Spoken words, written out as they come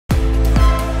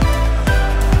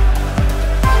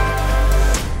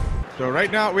So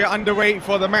right now we are underway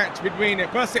for the match between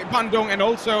Persib Bandung and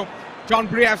also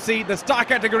Chonburi FC, the star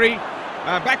category.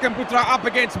 Beckham Putra up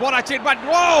against Worachit, but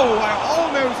whoa, I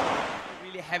almost...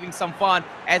 Really having some fun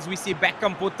as we see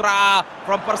Beckham Putra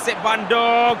from Persib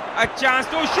Bandung. A chance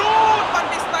to shoot, but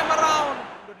this time around,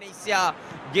 Indonesia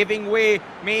giving way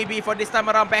maybe for this time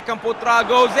around. Beckham Putra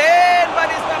goes in, but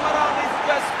this time around it's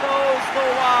just so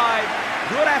wide.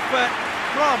 Good effort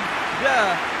from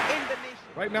the Indonesia.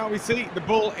 Right now we see the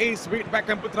ball is with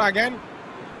Beckham Putra again.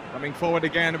 Coming forward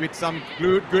again with some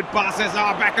good passes.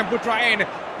 Beckham Putra in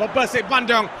for Persib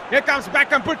Bandung. Here comes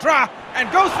Beckham Putra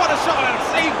and goes for the shot and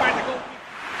saved by the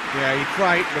goalkeeper. Yeah, he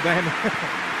tried, but then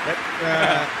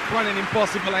that's quite an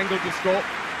impossible angle to score.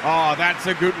 Oh, that's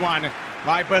a good one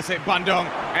by Persib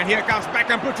Bandung. And here comes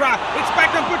Beckham Putra. It's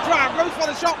Beckham Putra. Goes for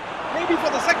the shot. Maybe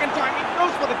for the second time. He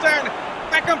goes for the turn.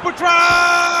 Beckham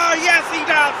Putra. Yes, he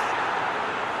does.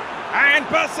 And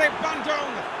Persib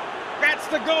Bandung gets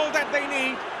the goal that they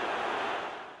need.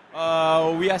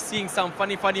 We are seeing some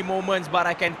funny moments, but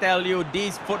I can tell you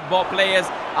these football players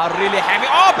are really having...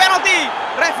 Oh, penalty!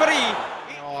 Referee!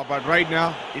 Oh, but right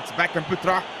now it's Beckham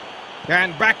Putra.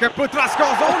 And Beckham Putra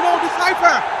scores. Oh no, the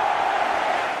sniper!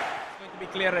 It's going to be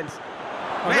clearance.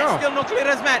 Oh, Matt, no. still no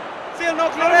clearance, Matt. Still no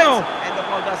clearance. No. And the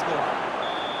ball does go.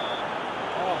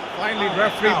 Oh, finally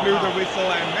referee blew the whistle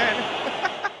and then...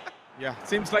 yeah,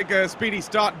 seems like a speedy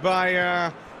start by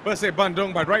Persib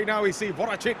Bandung, but right now we see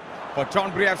Worachit for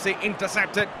Chonburi FC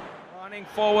intercepted. Running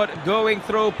forward, going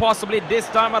through, possibly this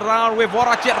time around with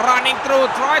Worachit running through,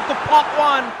 tried to pop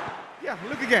one. Yeah,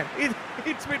 look again.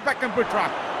 It's with Beckham Putra.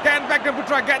 Can Beckham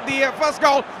Putra get the first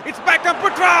goal? It's Beckham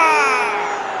Putra!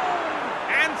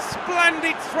 And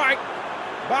splendid strike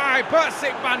by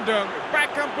Persib Bandung.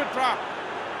 Beckham Putra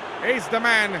is the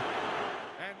man.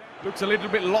 And looks a little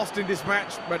bit lost in this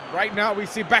match, but right now we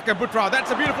see Beckham Putra.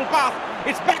 That's a beautiful pass.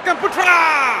 It's Beckham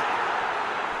Putra!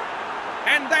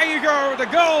 And there you go, the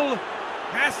goal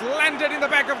has landed in the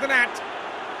back of the net.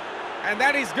 And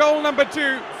that is goal number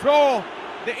 2 for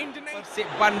the Indonesian. Persib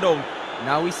Bandung.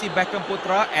 Now we see Beckham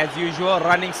Putra, as usual,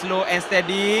 running slow and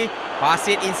steady. Pass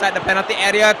it inside the penalty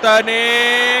area,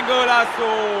 turning.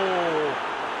 Golazo.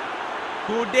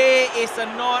 Today is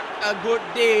not a good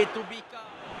day to be calm.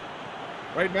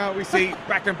 Right now we see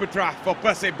Beckham Putra for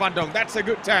Persib Bandung. That's a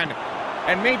good turn.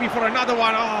 And maybe for another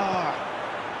one.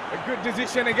 A good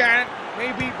decision again.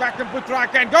 Maybe Beckham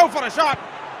Putra can go for a shot.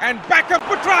 And Beckham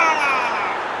Putra!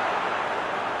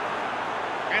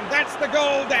 And that's the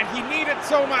goal that he needed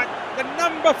so much. The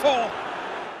number 4.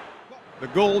 The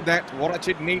goal that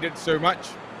Worachit needed so much,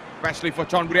 especially for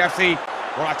Chonburi FC.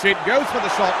 Worachit goes for the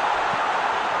shot.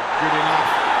 Good enough.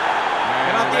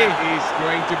 And Penalty. that is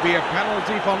going to be a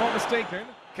penalty, if I'm not mistaken.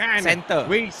 Can Center.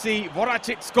 we see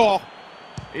Worachit score?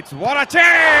 It's Worachit!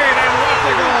 And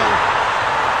what a goal!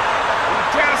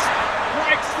 Just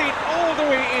strikes it all the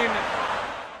way in.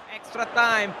 Extra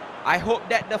time. I hope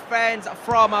that the fans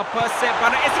from Persib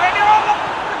Bandung is ready. Oh, the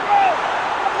goal!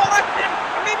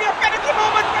 Maybe a penalty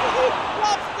moment, but he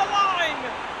lost the line.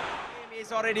 The game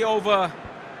is already over.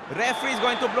 Referee is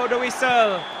going to blow the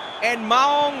whistle. And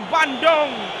Maung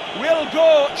Bandung will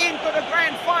go into the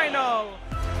grand final.